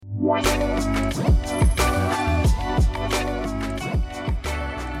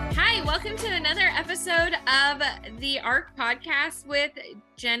Hi, welcome to another episode of the ARC podcast with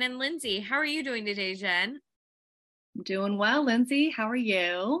Jen and Lindsay. How are you doing today, Jen? I'm doing well, Lindsay. How are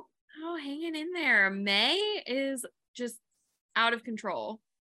you? Oh, hanging in there. May is just out of control.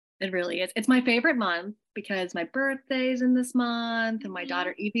 It really is. It's my favorite month because my birthday's in this month and my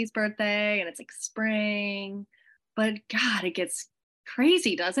daughter Evie's birthday, and it's like spring. But God, it gets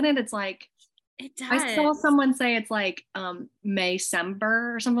crazy, doesn't it? It's like It does. I saw someone say it's like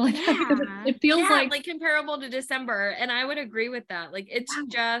May-cember or something like that. Because it feels like comparable to December. And I would agree with that. Like it's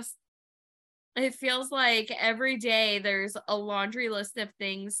just, it feels like every day there's a laundry list of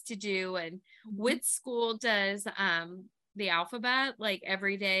things to do. And with school does the alphabet, like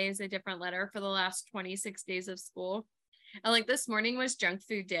every day is a different letter for the last 26 days of school. And like this morning was junk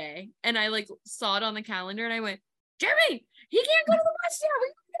food day. And I like saw it on the calendar and I went, Jeremy, he can't go to the bus yet. We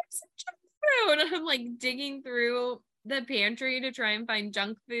gotta get him some junk food. And I'm like digging through the pantry to try and find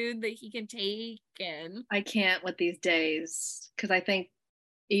junk food that he can take. And I can't with these days because I think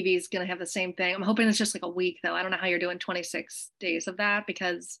Evie's gonna have the same thing. I'm hoping it's just like a week though. I don't know how you're doing 26 days of that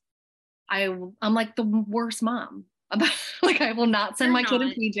because I'm like the worst mom. Like I will not send my kid in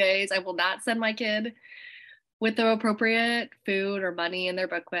PJs. I will not send my kid with the appropriate food or money in their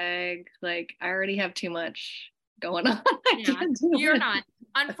book bag. Like I already have too much going on. You're not.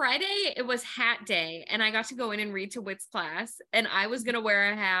 On Friday, it was hat day, and I got to go in and read to Witt's class, and I was going to wear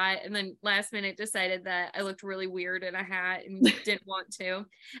a hat, and then last minute decided that I looked really weird in a hat and didn't want to.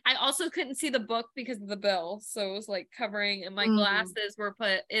 I also couldn't see the book because of the bill, so it was like covering, and my glasses were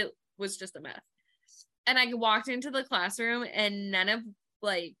it was just a mess. And I walked into the classroom, and none of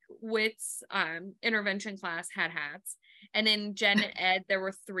like Witt's intervention class had hats. And in Gen Ed, there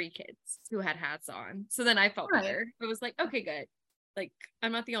were 3 kids who had hats on. So then I felt better. I was like, okay, good. Like,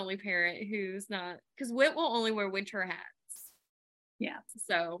 I'm not the only parent who's not, because Witt will only wear winter hats. Yeah.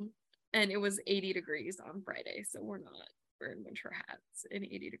 So, and it was 80 degrees on Friday. So we're not wearing winter hats in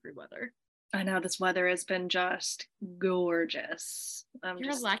 80-degree weather. I know this weather has been just gorgeous.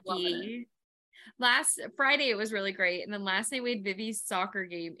 You're lucky. Last Friday it was really great, and then last night we had Vivi's soccer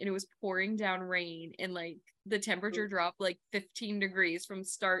game and it was pouring down rain and like the temperature dropped like 15 degrees from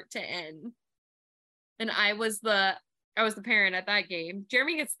start to end, and I was the parent at that game.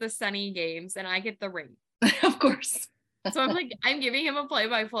 Jeremy gets the sunny games and I get the rain. Of course. So I'm giving him a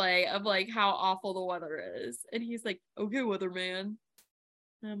play-by-play of like how awful the weather is, and he's like, okay, weatherman.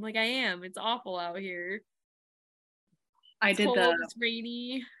 And I'm like, I am, it's awful out here. It's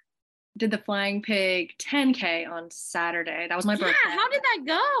rainy. Did the Flying Pig 10K on Saturday. That was my birthday. Yeah, how did that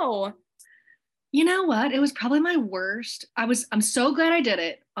go? You know what? It was probably my worst. I'm so glad I did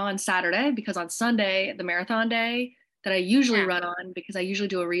it on Saturday because on Sunday, the marathon day that I usually run on because I usually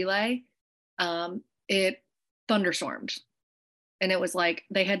do a relay, it thunderstormed. And it was like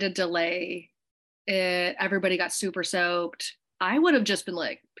they had to delay it. Everybody got super soaked. I would have just been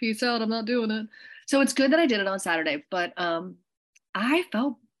like, peace out, I'm not doing it. So it's good that I did it on Saturday, but I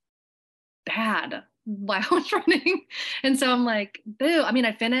felt bad while I was running. And so I'm like, boo. I mean,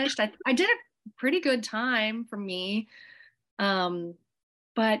 I finished. I did a pretty good time for me.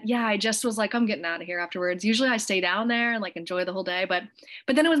 But yeah, I just was like, I'm getting out of here afterwards. Usually I stay down there and like enjoy the whole day. But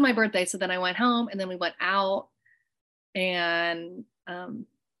then it was my birthday. So then I went home and then we went out and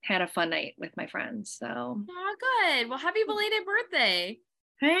had a fun night with my friends. So oh, good. Well, happy belated birthday.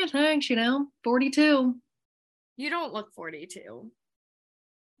 Hey, thanks, 42. You don't look 42.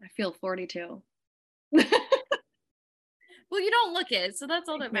 I feel 42. Well, you don't look it, so that's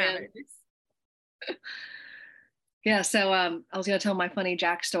all that matters. Yeah, so I was gonna tell my funny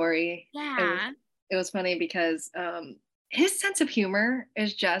Jack story. Yeah. It was funny because his sense of humor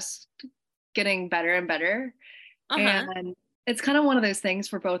is just getting better and better. And it's kind of one of those things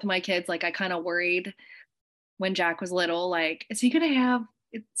for both of my kids. Like I kind of worried when Jack was little, like, is he gonna have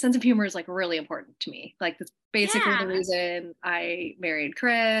sense of humor is like really important to me. Like that's basically the reason I married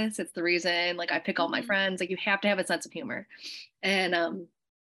Chris. It's the reason like I pick all my friends. Like you have to have a sense of humor. And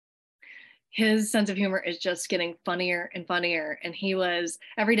his sense of humor is just getting funnier and funnier. And he was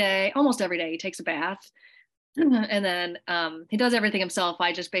almost every day, he takes a bath. And then he does everything himself.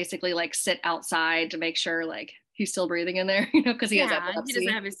 I just basically like sit outside to make sure like he's still breathing in there, because he has epilepsy. He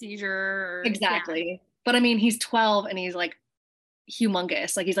doesn't have a seizure. Exactly. Yeah. But I mean, he's 12 and he's like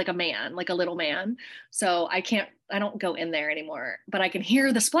humongous. Like he's like a man, like a little man. So I don't go in there anymore, but I can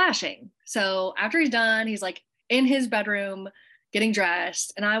hear the splashing. So after he's done, he's like in his bedroom getting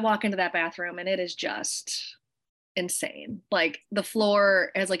dressed, and I walk into that bathroom and it is just insane. Like the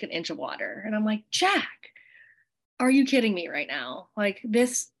floor has like an inch of water. And I'm like, Jack, are you kidding me right now? Like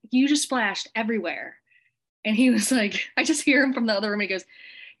this, you just splashed everywhere. And he was like, I just hear him from the other room. He goes,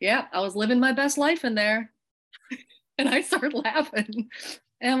 yeah, I was living my best life in there. And I start laughing.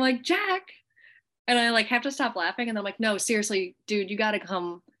 And I'm like, Jack. And I like have to stop laughing. And I'm like, no, seriously, dude, you got to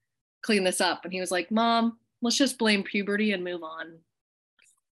come clean this up. And he was like, Mom, let's just blame puberty and move on.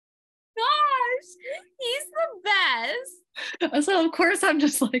 Gosh, he's the best. So of course I'm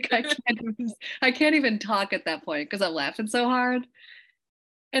just like, I can't even talk at that point because I'm laughing so hard.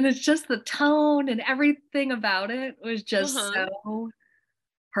 And it's just the tone and everything about it was just so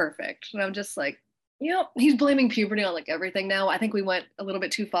perfect. And I'm just like, you know, he's blaming puberty on like everything now. I think we went a little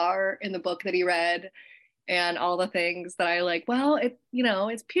bit too far in the book that he read and all the things that I like, well, it, you know,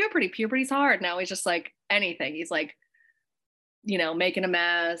 it's puberty. Puberty's hard. Now he's just like anything. He's like, you know, making a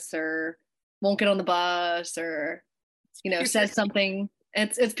mess or won't get on the bus or, you know, says something.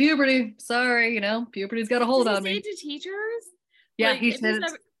 It's puberty. Sorry, you know, puberty's got a hold on me. Did he say to teachers? Yeah, like, he said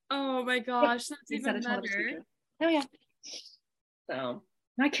it. Oh my gosh, that's even better. Oh yeah. So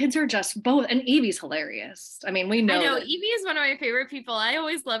my kids are just both, and Evie's hilarious. I mean, we know. I know Evie is one of my favorite people. I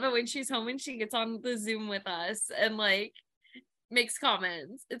always love it when she's home and she gets on the Zoom with us and like makes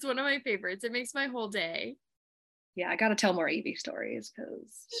comments. It's one of my favorites. It makes my whole day. Yeah, I got to tell more Evie stories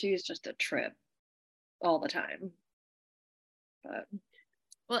because she's just a trip all the time. But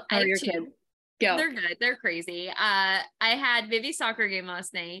well, how are your kids? Go. They're good. They're crazy. I had Vivi's soccer game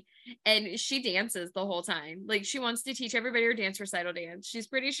last night and she dances the whole time. Like she wants to teach everybody her dance recital dance. She's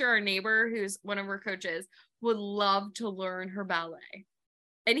pretty sure our neighbor, who's one of her coaches, would love to learn her ballet.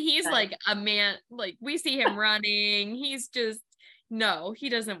 And he's like a man, like we see him running. He's just, no, he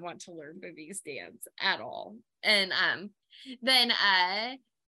doesn't want to learn Vivi's dance at all. And then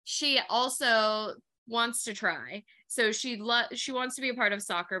she also wants to try. So she wants to be a part of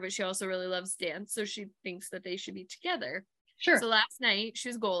soccer, but she also really loves dance. So she thinks that they should be together. Sure. So last night she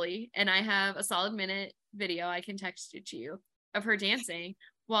was goalie, and I have a solid minute video, I can text it to you, of her dancing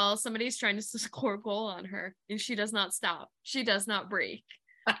while somebody's trying to score a goal on her, and she does not stop. She does not break.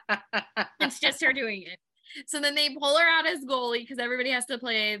 It's just her doing it. So then they pull her out as goalie because everybody has to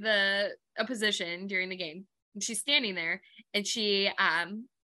play a position during the game. And she's standing there, and she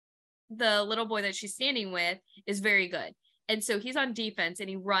the little boy that she's standing with is very good. And so he's on defense and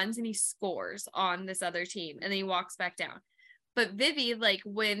he runs and he scores on this other team and then he walks back down. But Vivi, like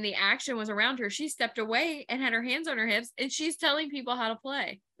when the action was around her, she stepped away and had her hands on her hips and she's telling people how to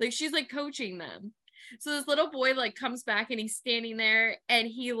play. Like she's like coaching them. So this little boy like comes back and he's standing there and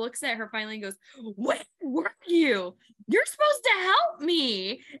he looks at her finally and goes, "Where were you? You're supposed to help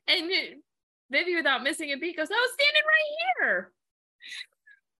me." And Vivi, without missing a beat, goes, "I was standing right here."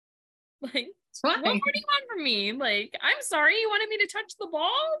 Like, what do you want from me? Like, I'm sorry, you wanted me to touch the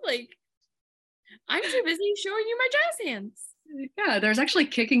ball? Like, I'm too busy showing you my jazz hands. Yeah, there's actually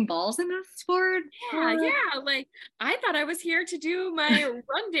kicking balls in this sport. Yeah. Like, I thought I was here to do my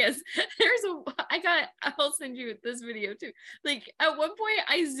run dance. I'll send you this video too. Like, at one point,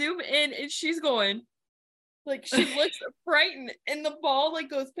 I zoom in and she's going, like, she looks frightened and the ball, like,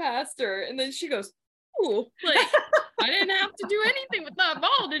 goes past her. And then she goes, "Ooh," like, I didn't have to do anything with that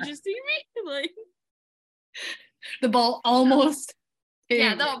ball. Did you see me? Like, the ball almost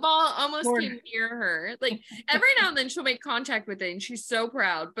the ball almost came near her. Like every now and then she'll make contact with it and she's so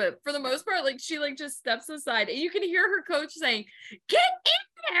proud, but for the most part, like she like just steps aside and you can hear her coach saying, "Get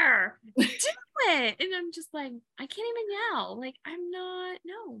in there, do it." And I'm just like, I can't even yell. Like, I'm not.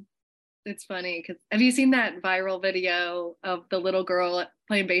 No. It's funny because have you seen that viral video of the little girl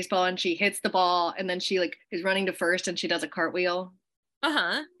playing baseball and she hits the ball and then she like is running to first and she does a cartwheel?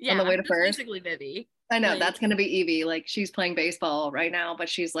 Yeah. On the way to first. Basically Vivi. I know, like, that's gonna be Evie. Like she's playing baseball right now, but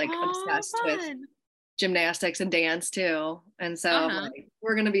she's like obsessed with gymnastics and dance too. And so like,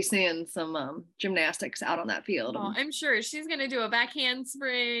 we're gonna be seeing some gymnastics out on that field. Oh, I'm sure she's gonna do a back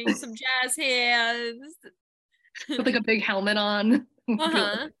handspring, some jazz hands. With like a big helmet on.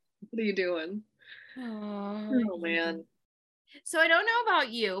 What are you doing? Oh man. So I don't know about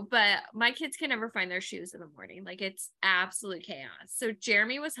you, but my kids can never find their shoes in the morning. Like it's absolute chaos. So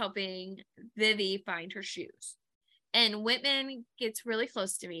Jeremy was helping Vivi find her shoes. And Whitman gets really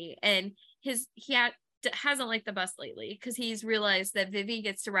close to me and hasn't liked the bus lately because he's realized that Vivi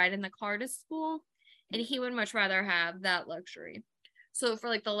gets to ride in the car to school and he would much rather have that luxury. So for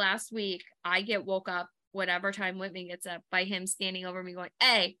like the last week, I get woke up whatever time Whitman gets up by him standing over me going,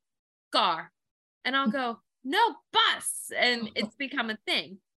 "Hey, car." And I'll go, "No, bus." And it's become a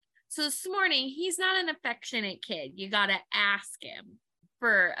thing. So this morning, he's not an affectionate kid. You got to ask him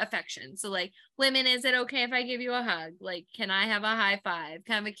for affection. So like, "Women, is it okay if I give you a hug? Like, can I have a high five?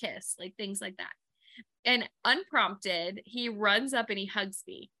 Can I have a kiss?" Like things like that. And unprompted, he runs up and he hugs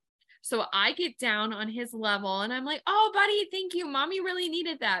me. So I get down on his level and I'm like, oh, buddy, thank you. Mommy really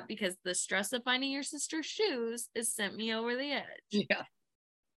needed that because the stress of finding your sister's shoes has sent me over the edge. Yeah.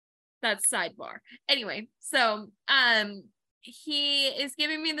 That's sidebar. Anyway, so he is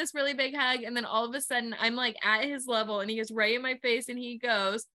giving me this really big hug, and then all of a sudden I'm like at his level and he gets right in my face and he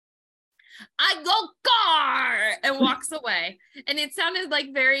goes, I go car, and walks away. And it sounded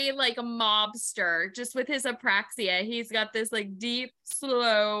like very like a mobster, just with his apraxia. He's got this like deep,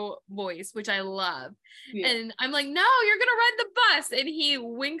 slow voice, which I love. Yeah. And I'm like, no, you're gonna ride the bus. And he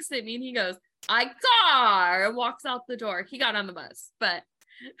winks at me and he goes, I car, and walks out the door. He got on the bus, but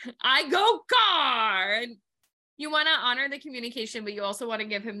I go car. And you want to honor the communication, but you also want to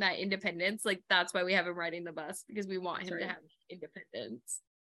give him that independence. Like, that's why we have him riding the bus, because we want him to have independence.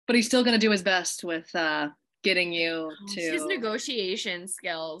 But he's still going to do his best with getting you to his negotiation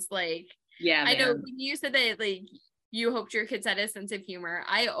skills. Like, yeah, I know when you said that, like, you hoped your kids had a sense of humor.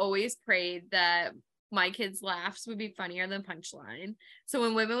 I always prayed that my kids' laughs would be funnier than punchline. So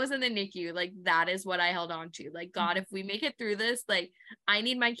when Women was in the NICU, like, that is what I held on to. Like, God, if we make it through this, like, I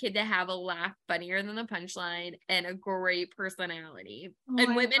need my kid to have a laugh funnier than the punchline and a great personality.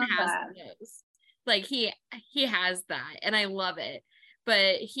 And Women has those. Like, he has that, and I love it.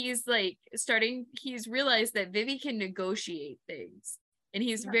 But he's like he's realized that Vivi can negotiate things, and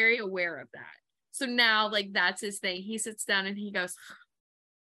he's very aware of that. So now, like, that's his thing. He sits down and he goes,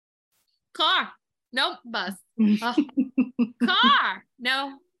 car, nope, bus. Oh, car,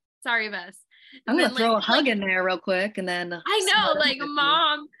 no, sorry, bus. I'm gonna throw a hug in there real quick, and then I know, like,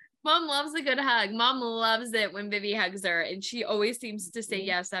 mom loves a good hug. Mom loves it when Vivi hugs her, and she always seems to say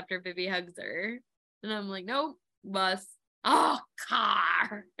yes after Vivi hugs her. And I'm like, nope, bus. Oh,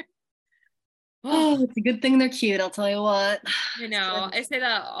 car. Oh, it's a good thing they're cute, I'll tell you what. I know. I say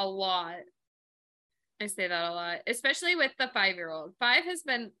that a lot. Especially with the 5-year-old. 5 has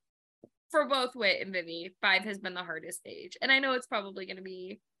been, for both Wit and Vivi, 5 has been the hardest stage. And I know it's probably going to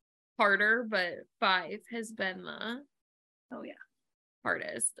be harder, but 5 has been the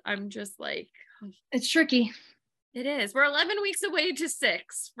hardest. I'm just like, it's tricky. It is. We're 11 weeks away to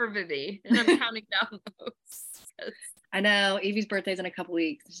 6 for Vivi, and I'm counting down those. I know Evie's birthday's in a couple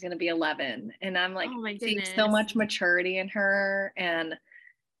weeks. She's going to be 11. And I'm like, oh my seeing goodness, so much maturity in her. And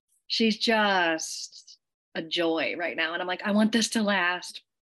she's just a joy right now. And I'm like, I want this to last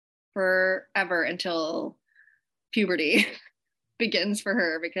forever until puberty begins for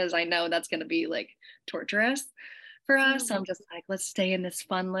her, because I know that's going to be like torturous for us. So I'm just like, let's stay in this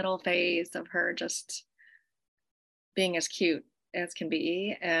fun little phase of her just being as cute as can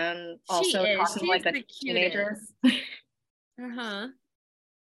be, and also talking like a teenager.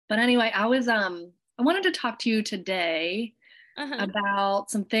 But anyway, I wanted to talk to you today about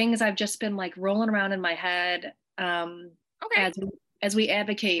some things I've just been like rolling around in my head as we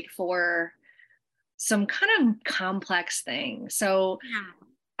advocate for some kind of complex things. So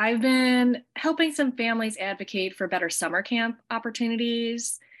I've been helping some families advocate for better summer camp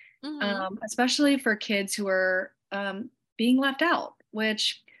opportunities, especially for kids who are being left out,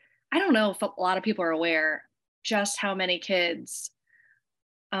 which I don't know if a lot of people are aware just how many kids,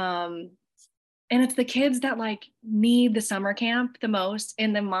 and it's the kids that like need the summer camp the most,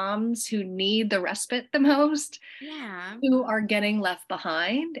 and the moms who need the respite the most, who are getting left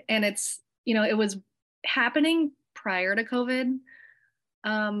behind. And it's, it was happening prior to COVID,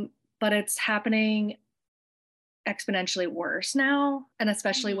 but it's happening exponentially worse now, and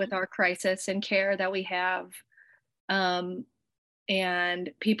especially with our crisis in care that we have. And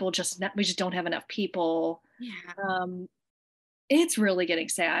we just don't have enough people. It's really getting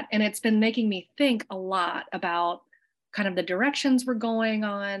sad. And it's been making me think a lot about kind of the directions we're going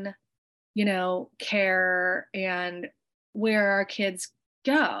on, care and where our kids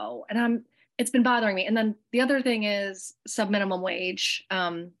go. And it's been bothering me. And then the other thing is sub-minimum wage.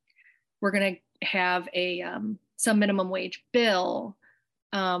 We're going to have a sub-minimum wage bill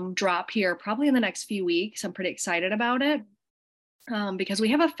drop here probably in the next few weeks. I'm pretty excited about it, because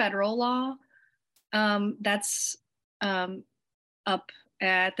we have a federal law that's up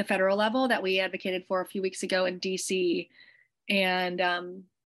at the federal level that we advocated for a few weeks ago in DC. And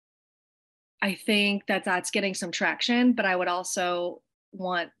I think that's getting some traction, but I would also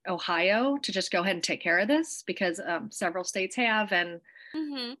want Ohio to just go ahead and take care of this, because several states have, and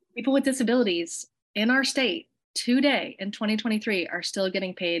people with disabilities in our state today in 2023 are still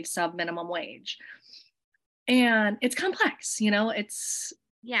getting paid sub minimum wage. And it's complex,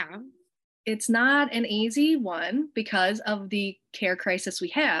 it's not an easy one because of the care crisis we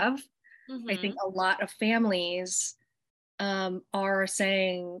have. I think a lot of families are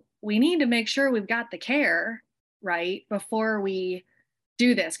saying we need to make sure we've got the care right before we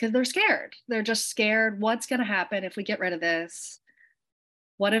do this, because they're scared. They're just scared. What's going to happen if we get rid of this?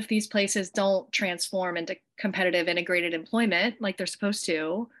 What if these places don't transform into competitive integrated employment like they're supposed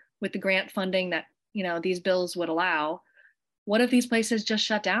to with the grant funding that, these bills would allow? What if these places just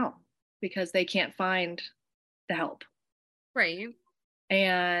shut down because they can't find the help? Right.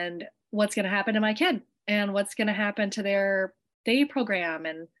 And what's going to happen to my kid? And what's going to happen to their day program?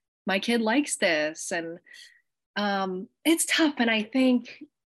 And my kid likes this. And it's tough. And I think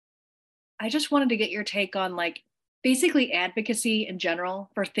I just wanted to get your take on like basically advocacy in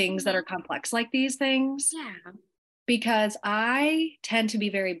general for things that are complex like these things. Yeah. Because I tend to be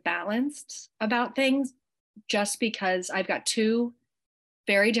very balanced about things just because I've got two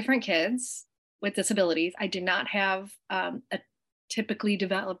very different kids with disabilities. I do not have a typically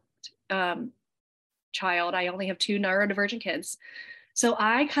developed child. I only have two neurodivergent kids. So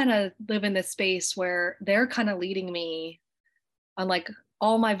I kind of live in this space where they're kind of leading me on like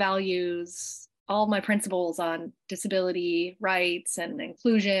all my values, all my principles on disability rights and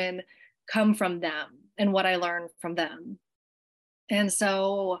inclusion come from them and what I learned from them. And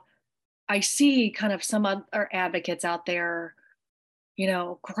so I see kind of some other advocates out there,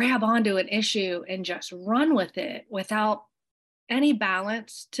 grab onto an issue and just run with it without any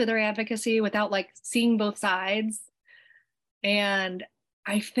balance to their advocacy, without like seeing both sides. And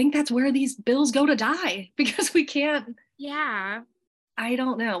I think that's where these bills go to die because we can't. Yeah. I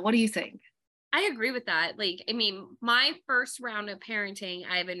don't know. What do you think? I agree with that. Like, I mean, my first round of parenting,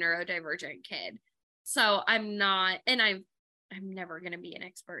 I have a neurodivergent kid. So I'm not, and I'm never going to be an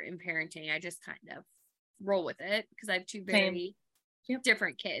expert in parenting. I just kind of roll with it because I have two very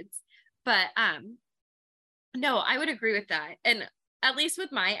different kids. But no, I would agree with that. And at least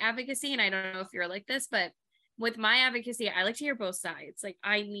with my advocacy, and I don't know if you're like this, but with my advocacy, I like to hear both sides. Like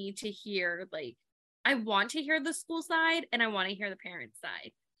I need to hear, like, I want to hear the school side and I want to hear the parent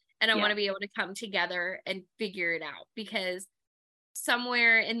side. And I want to be able to come together and figure it out, because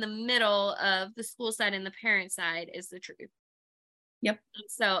somewhere in the middle of the school side and the parent side is the truth. Yep.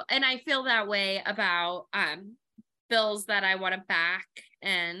 So, and I feel that way about bills that I want to back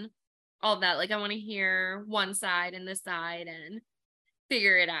and all that. Like I want to hear one side and this side and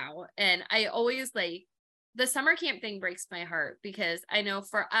figure it out. And I always like the summer camp thing breaks my heart, because I know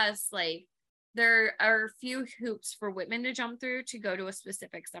for us, like, there are a few hoops for women to jump through to go to a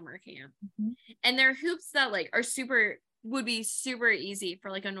specific summer camp. And they're hoops that like would be super easy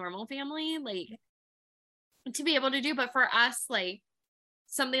for like a normal family, like to be able to do. But for us, like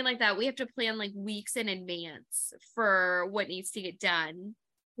something like that, we have to plan like weeks in advance for what needs to get done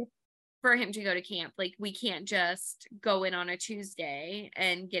for him to go to camp. Like we can't just go in on a Tuesday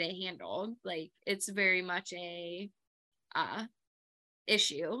and get it handled. Like it's very much a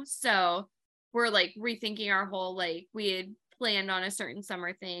issue. So we're like rethinking our whole, like we had planned on a certain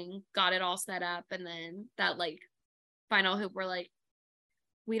summer thing, got it all set up, and then that like final hoop, we're like,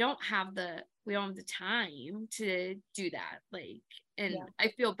 we don't have the time to do that. Like, and I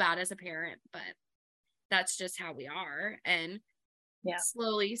feel bad as a parent, but that's just how we are. And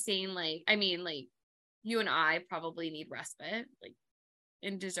slowly seeing like, I mean, like you and I probably need respite, like,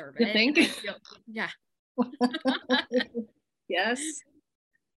 and deserve it. You think? Yes.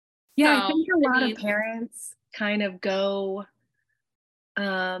 Yeah, so, I think a lot of parents kind of go,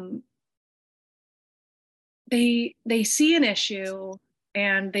 they see an issue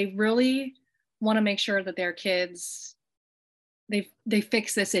and they really want to make sure that their kids, they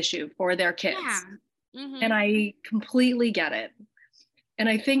fix this issue for their kids. And I completely get it. And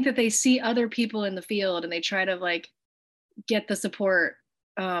I think that they see other people in the field and they try to like get the support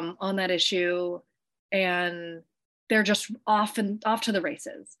on that issue, and they're just off to the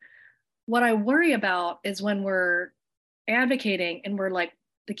races. What I worry about is when we're advocating and we're like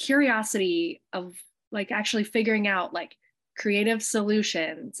the curiosity of like actually figuring out like creative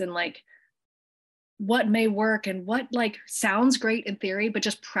solutions and like what may work and what like sounds great in theory, but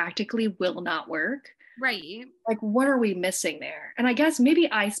just practically will not work. Right. Like, what are we missing there? And I guess maybe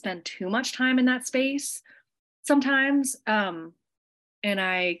I spend too much time in that space sometimes. And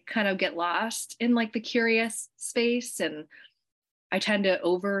I kind of get lost in like the curious space, and I tend to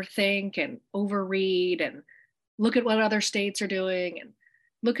overthink and overread and look at what other states are doing and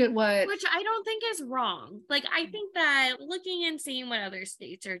look at which I don't think is wrong. Like, I think that looking and seeing what other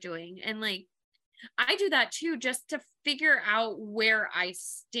states are doing, and like, I do that too, just to figure out where I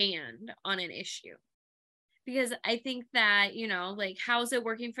stand on an issue. Because I think that, like, how's it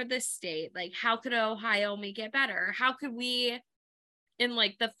working for this state? Like, how could Ohio make it better? How could we, in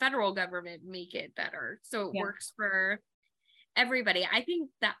like the federal government, make it better so it works for everybody.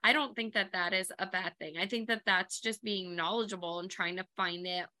 I don't think that that is a bad thing. I think that that's just being knowledgeable and trying to find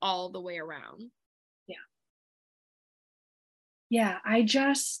it all the way around. Yeah. Yeah.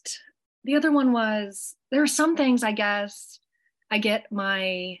 The other one was, there are some things, I guess, I get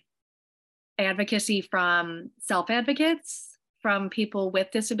my advocacy from self-advocates, from people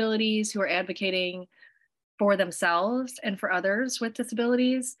with disabilities who are advocating for themselves and for others with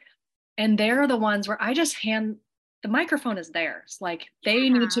disabilities. And they're the ones where I just the microphone is theirs. Like they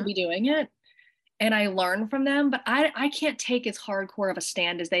need to be doing it. And I learn from them, but I can't take as hardcore of a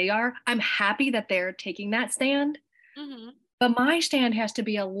stand as they are. I'm happy that they're taking that stand. Mm-hmm. But my stand has to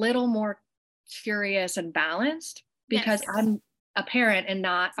be a little more curious and balanced because I'm a parent and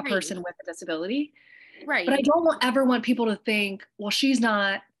not a person with a disability. Right. But I don't ever want people to think, well, she's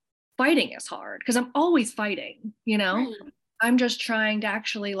not fighting as hard, because I'm always fighting, you know? Right. I'm just trying to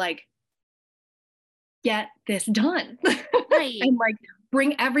actually like get this done. Right. And like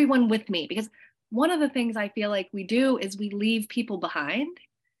bring everyone with me, because one of the things I feel like we do is we leave people behind,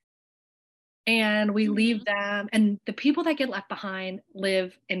 and we leave them, and the people that get left behind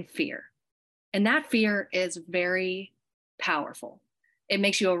live in fear. And that fear is very powerful. It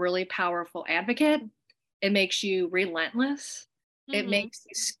makes you a really powerful advocate. It makes you relentless. It makes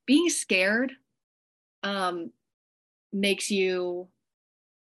you, being scared makes you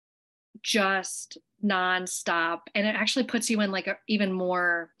just nonstop. And it actually puts you in like a even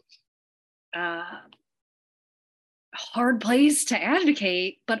more hard place to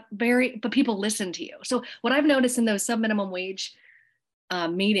advocate, but people listen to you. So what I've noticed in those sub-minimum wage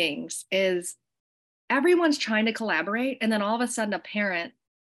meetings is everyone's trying to collaborate, and then all of a sudden a parent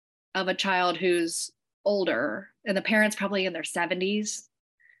of a child who's older, and the parent's probably in their 70s,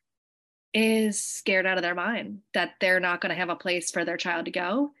 is scared out of their mind that they're not going to have a place for their child to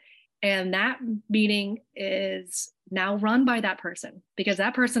go. And that meeting is now run by that person, because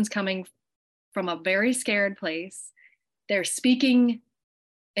that person's coming from a very scared place. They're speaking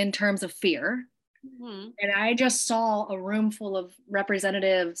in terms of fear. And I just saw a room full of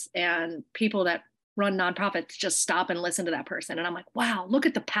representatives and people that run nonprofits just stop and listen to that person. And I'm like, wow, look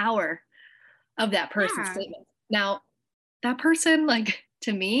at the power of that person's statement. Now, that person, like,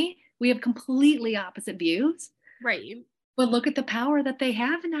 to me, we have completely opposite views. Right. But look at the power that they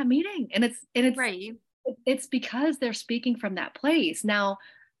have in that meeting. And it's right. It's because they're speaking from that place. Now,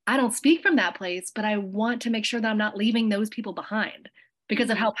 I don't speak from that place, but I want to make sure that I'm not leaving those people behind, because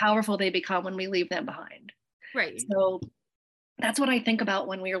of how powerful they become when we leave them behind. Right. So that's what I think about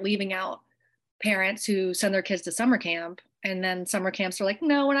when we are leaving out parents who send their kids to summer camp, and then summer camps are like,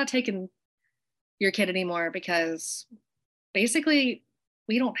 no, we're not taking your kid anymore, because basically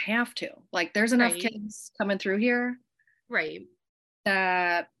we don't have to. Like, there's enough kids coming through here, right,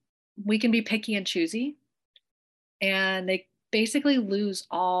 that we can be picky and choosy, and they basically lose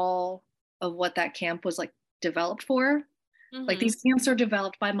all of what that camp was like developed for. Like, these camps are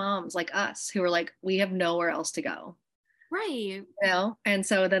developed by moms like us who are like, we have nowhere else to go. Right. You know? And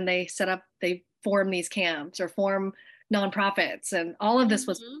so then they form these camps or form nonprofits, and all of this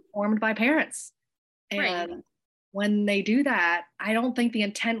was formed by parents. And when they do that, I don't think the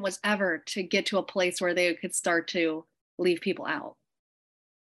intent was ever to get to a place where they could start to leave people out.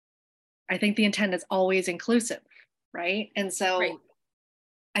 I think the intent is always inclusive, right? And so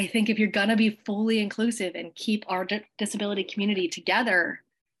I think if you're gonna be fully inclusive and keep our disability community together,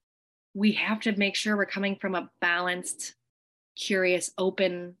 we have to make sure we're coming from a balanced, curious,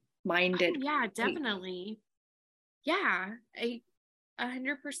 open-minded. Oh, yeah, definitely. Yeah, I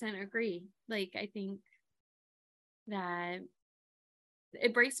 100% agree. Like, I think that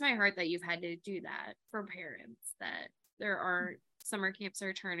it breaks my heart that you've had to do that for parents, that there aren't summer camps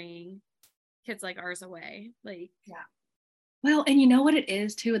are turning kids like ours away. Like, yeah. Well, and you know what it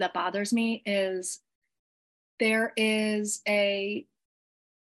is too that bothers me is there is a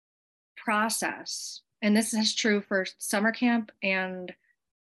process, and this is true for summer camp and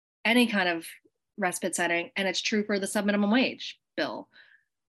any kind of respite setting, and it's true for the sub-minimum wage bill.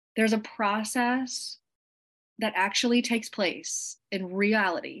 There's a process that actually takes place in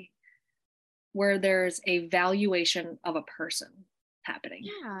reality where there's a valuation of a person happening.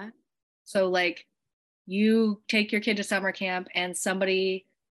 Yeah. So like, you take your kid to summer camp and somebody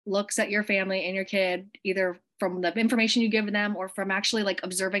looks at your family and your kid, either from the information you give them or from actually like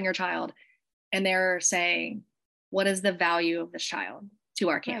observing your child, and they're saying, what is the value of this child to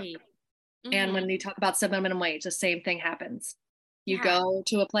our camp? Right. And when you talk about sub-minimum wage, the same thing happens. You go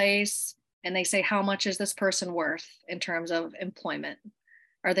to a place and they say, how much is this person worth in terms of employment?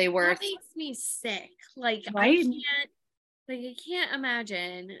 Are they worth? That makes me sick. Like, right? I can't, Like, I can't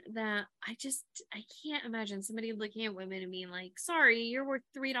imagine that. I can't imagine somebody looking at women and being like, sorry, you're worth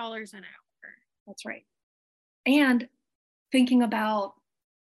 $3 an hour. That's right. And thinking about,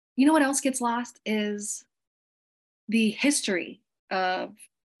 you know what else gets lost is the history of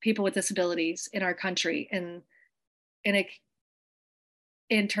people with disabilities in our country, and in a,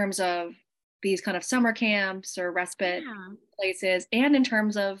 in terms of these kind of summer camps or respite Yeah. places, and in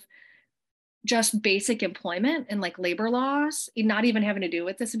terms of just basic employment and like labor laws, not even having to do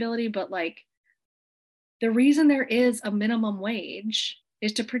with disability, but like the reason there is a minimum wage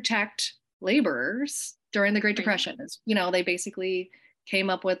is to protect laborers during the Great Right. Depression. Is, you know, they basically came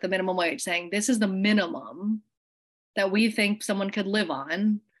up with the minimum wage saying this is the minimum that we think someone could live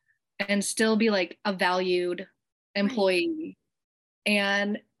on and still be like a valued Right. employee.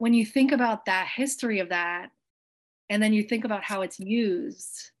 And when you think about that history of that, and then you think about how it's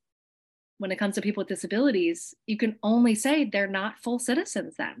used when it comes to people with disabilities, you can only say they're not full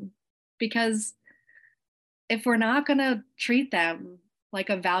citizens then. Because if we're not going to treat them like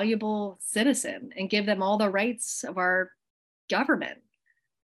a valuable citizen and give them all the rights of our government,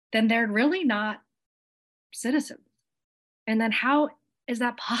 then they're really not citizens. And then how is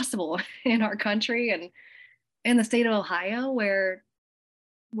that possible in our country and in the state of Ohio, where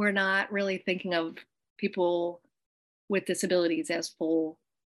we're not really thinking of people with disabilities as full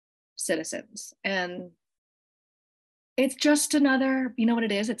citizens? And it's just another, you know what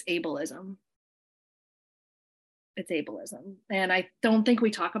it is? It's ableism. It's ableism. And I don't think we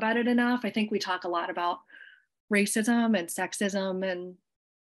talk about it enough. I think we talk a lot about racism and sexism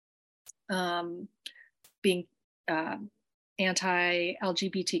and being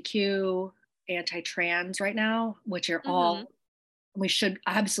anti-LGBTQ, anti-trans right now, which are Mm-hmm. all, we should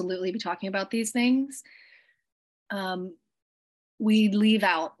absolutely be talking about these things. We leave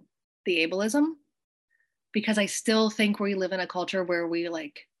out the ableism because I still think we live in a culture where we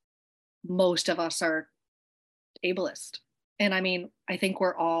like, most of us are ableist. And I mean, I think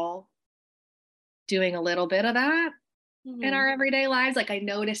we're all doing a little bit of that in Mm-hmm. our everyday lives. Like I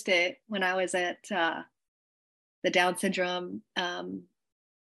noticed it when I was at the Down syndrome in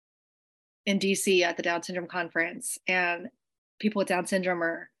DC at the Down syndrome conference, and people with Down syndrome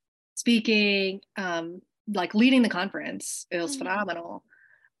are speaking, like leading the conference. It was Mm-hmm. phenomenal.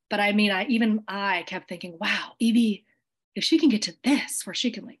 But I mean, I kept thinking, wow, Evie, if she can get to this, where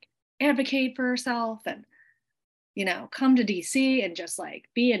she can like advocate for herself and, you know, come to DC and just like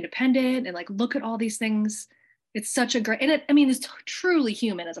be independent and like look at all these things. It's such a great, and I mean, it's truly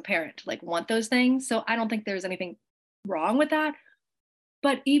human as a parent to like want those things. So I don't think there's anything wrong with that.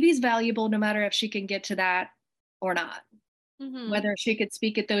 But Evie's valuable no matter if she can get to that or not, Mm-hmm. whether she could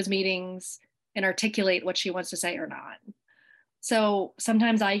speak at those meetings and articulate what she wants to say or not. So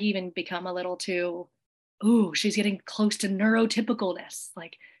sometimes I even become a little too, ooh, she's getting close to neurotypicalness.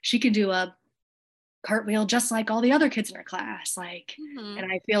 Like she can do a cartwheel just like all the other kids in her class. Like, Mm-hmm.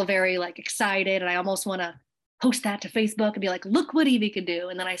 and I feel very like excited, and I almost want to post that to Facebook and be like, look what Evie can do.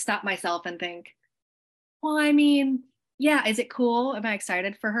 And then I stop myself and think, well, I mean, yeah, is it cool? Am I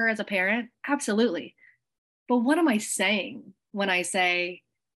excited for her as a parent? Absolutely. But what am I saying when I say,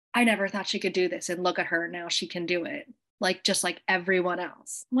 I never thought she could do this and look at her, now she can do it? Like, just like everyone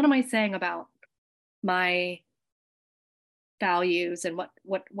else. What am I saying about my values and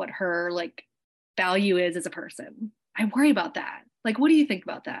what her like value is as a person? I worry about that. Like, what do you think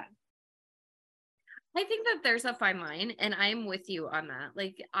about that? I think that there's a fine line, and I'm with you on that.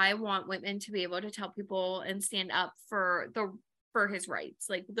 Like, I want Whitman to be able to tell people and stand up for his rights,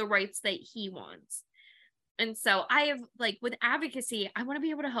 like the rights that he wants. And so I have like with advocacy, I want to be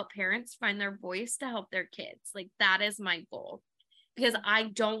able to help parents find their voice to help their kids. Like that is my goal because I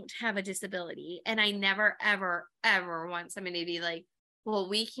don't have a disability, and I never ever ever want somebody to be like, well,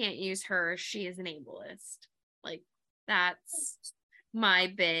 we can't use her, she is an ableist. Like that's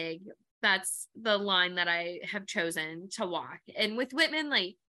my big that's the line that I have chosen to walk. And with Whitman,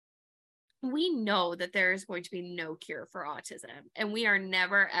 like we know that there is going to be no cure for autism, and we are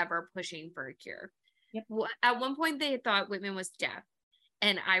never ever pushing for a cure. Yep. At one point, they thought Whitman was deaf,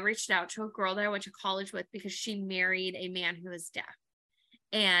 and I reached out to a girl that I went to college with because she married a man who was deaf.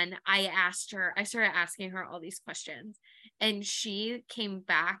 And I started asking her all these questions. And she came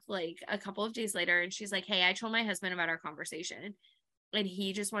back like a couple of days later and she's like, hey, I told my husband about our conversation. And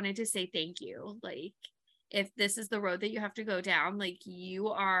he just wanted to say thank you. Like, if this is the road that you have to go down, like, you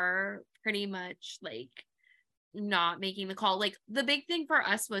are pretty much like not making the call. Like, the big thing for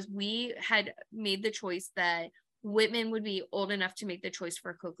us was we had made the choice that Whitman would be old enough to make the choice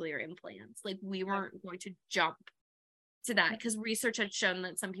for cochlear implants. Like, we weren't going to jump to that because research had shown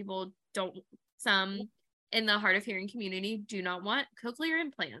that some people don't, some in the hard of hearing community do not want cochlear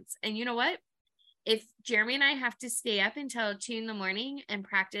implants. And you know what? If Jeremy and I have to stay up until 2 a.m. and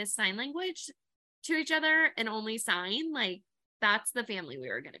practice sign language to each other and only sign, like, that's the family we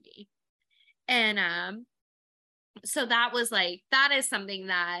were going to be. And so that was like, that is something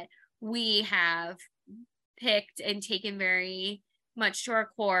that we have picked and taken very much to our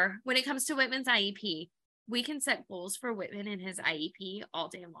core. When it comes to Whitman's IEP, we can set goals for Whitman in his IEP all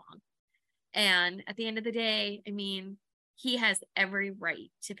day long. And at the end of the day, I mean, he has every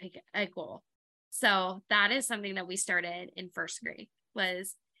right to pick a goal. So that is something that we started in first grade,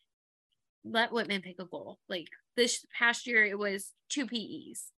 was let Whitman pick a goal. Like this past year, it was 2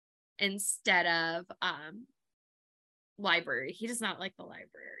 PEs instead of library. He does not like the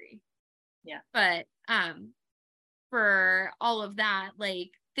library. Yeah. But for all of that,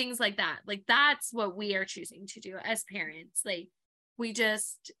 like things like that, like that's what we are choosing to do as parents. Like we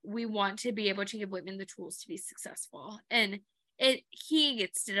want to be able to give Whitman the tools to be successful, and he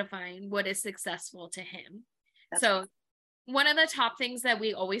gets to define what is successful to him. That's so right. One of the top things that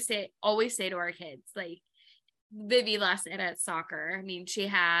we always say to our kids, like Vivi last night at soccer, I mean, she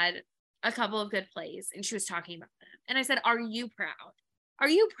had a couple of good plays and she was talking about them. And I said, are you proud? Are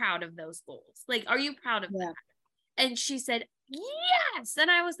you proud of those goals? Like, are you proud of that? And she said, yes.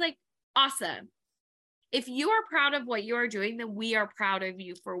 And I was like, awesome. If you are proud of what you are doing, then we are proud of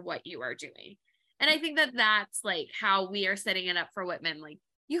you for what you are doing. And I think that that's like how we are setting it up for Whitman. Like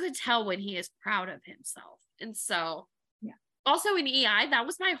you could tell when he is proud of himself. And so also in EI, that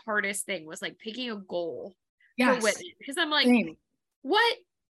was my hardest thing, was like picking a goal for Whitman. Because I'm like,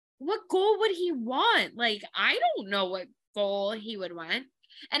 what goal would he want? Like, I don't know what goal he would want.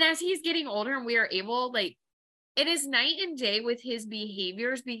 And as he's getting older and we are able, like, it is night and day with his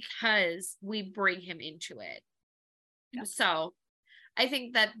behaviors because we bring him into it. Yeah. So I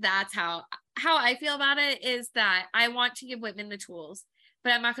think that that's how I feel about it, is that I want to give Whitman the tools,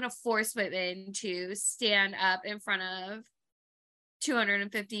 but I'm not going to force Whitman to stand up in front of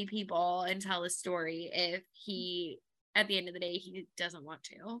 250 people and tell a story if he, at the end of the day, he doesn't want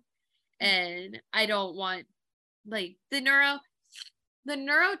to. And I don't want, like, the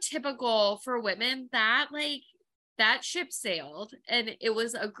neurotypical for Whitman, that ship sailed, and it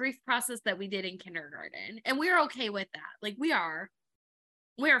was a grief process that we did in kindergarten, and we're okay with that. Like we are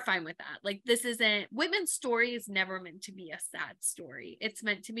fine with that. Like this isn't, Whitman's story is never meant to be a sad story. It's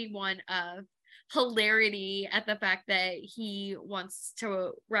meant to be one of hilarity at the fact that he wants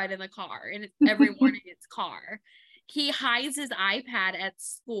to ride in the car, and every morning it's car. He hides his iPad at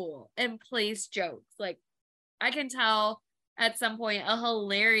school and plays jokes. Like I can tell at some point a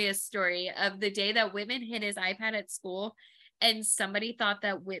hilarious story of the day that Whitman hid his iPad at school and somebody thought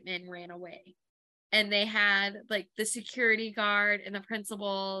that Whitman ran away, and they had like the security guard and the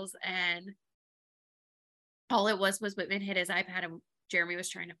principals, and all it was Whitman hid his iPad and Jeremy was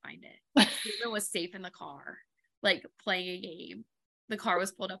trying to find it. Whitman was safe in the car, like playing a game. The car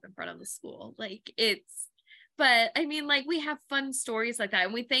was pulled up in front of the school. Like but I mean, like we have fun stories like that,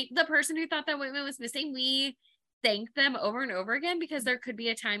 and we thank the person who thought that Whitman was missing. We thank them over and over again, because there could be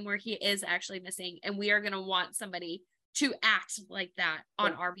a time where he is actually missing, and we are going to want somebody to act like that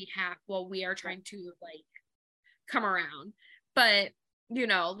on our behalf while we are trying to like come around. But you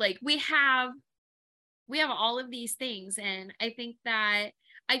know, like we have all of these things, and I think that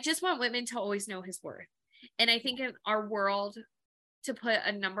I just want Whitman to always know his worth. And I think in our world, to put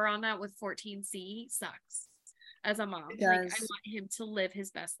a number on that with 14C sucks as a mom. Like I want him to live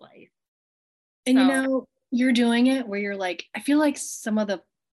his best life. And you know, you're doing it where you're like, I feel like some of the,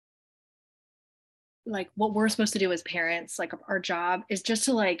 like what we're supposed to do as parents, like our job is just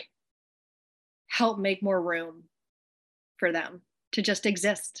to like help make more room for them to just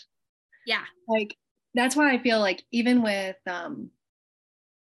exist. Yeah. Like that's why I feel like even with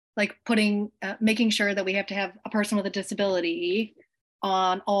like making sure that we have to have a person with a disability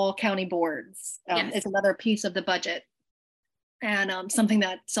on all county boards is another piece of the budget, and something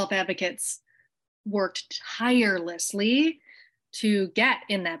that self-advocates worked tirelessly to get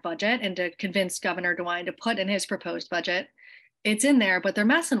in that budget and to convince Governor DeWine to put in his proposed budget. It's in there, but they're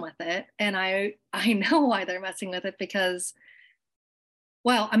messing with it. And I know why they're messing with it, because,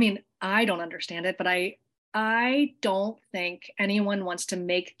 well, I mean, I don't understand it, but I don't think anyone wants to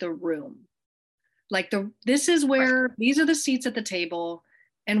make the room. Like this is where these are the seats at the table,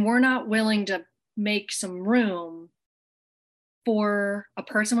 and we're not willing to make some room for a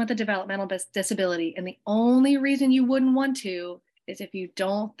person with a developmental disability. And the only reason you wouldn't want to is if you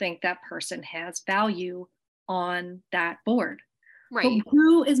don't think that person has value on that board. Right. But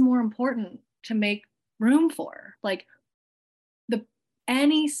who is more important to make room for? Like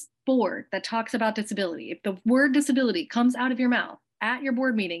any board that talks about disability, if the word disability comes out of your mouth at your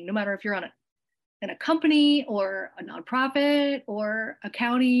board meeting, no matter if you're in a company or a nonprofit or a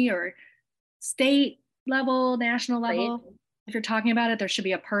county or state level, national level, right, if you're talking about it, there should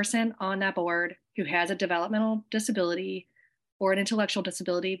be a person on that board who has a developmental disability or an intellectual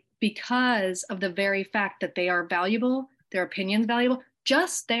disability, because of the very fact that they are valuable, their opinion's valuable.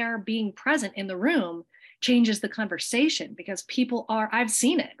 Just their being present in the room changes the conversation, because people are, I've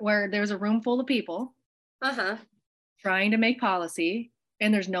seen it where there's a room full of people trying to make policy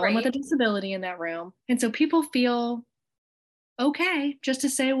and there's no one with a disability in that room. And so people feel okay just to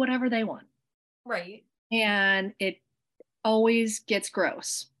say whatever they want. Right. And it always gets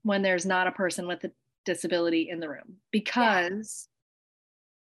gross when there's not a person with a disability in the room, because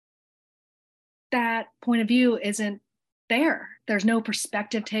that point of view isn't there. There's no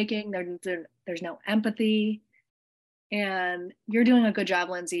perspective taking, there's no empathy. And you're doing a good job,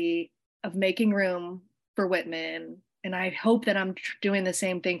 Lindsey, of making room for Whitman. And I hope that I'm doing the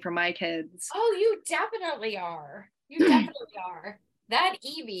same thing for my kids. Oh, you definitely are. You definitely are. That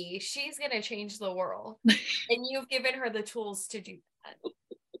Evie, she's going to change the world. And you've given her the tools to do that.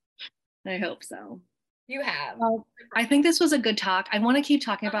 I hope so. You have. Well, I think this was a good talk. I want to keep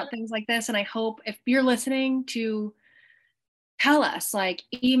talking about things like this. And I hope if you're listening to tell us, like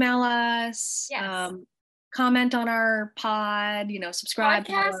email us, comment on our pod, subscribe.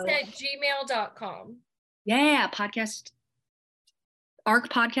 Podcast@gmail.com. Yeah, podcast. ARC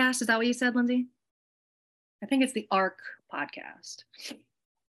podcast. Is that what you said, Lindsey? I think it's the ARC podcast.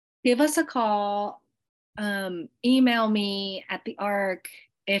 Give us a call. Email me at the ARC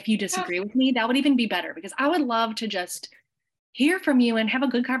if you disagree with me. That would even be better, because I would love to just hear from you and have a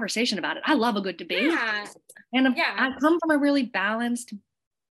good conversation about it. I love a good debate. Yeah. And I come from a really balanced,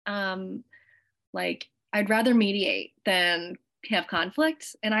 I'd rather mediate than have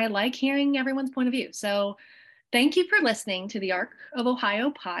conflict. And I like hearing everyone's point of view. So thank you for listening to the Arc of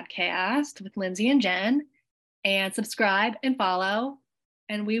Ohio podcast with Lindsey and Jen, and subscribe and follow,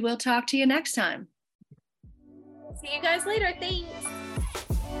 and we will talk to you next time. See you guys later. Thanks.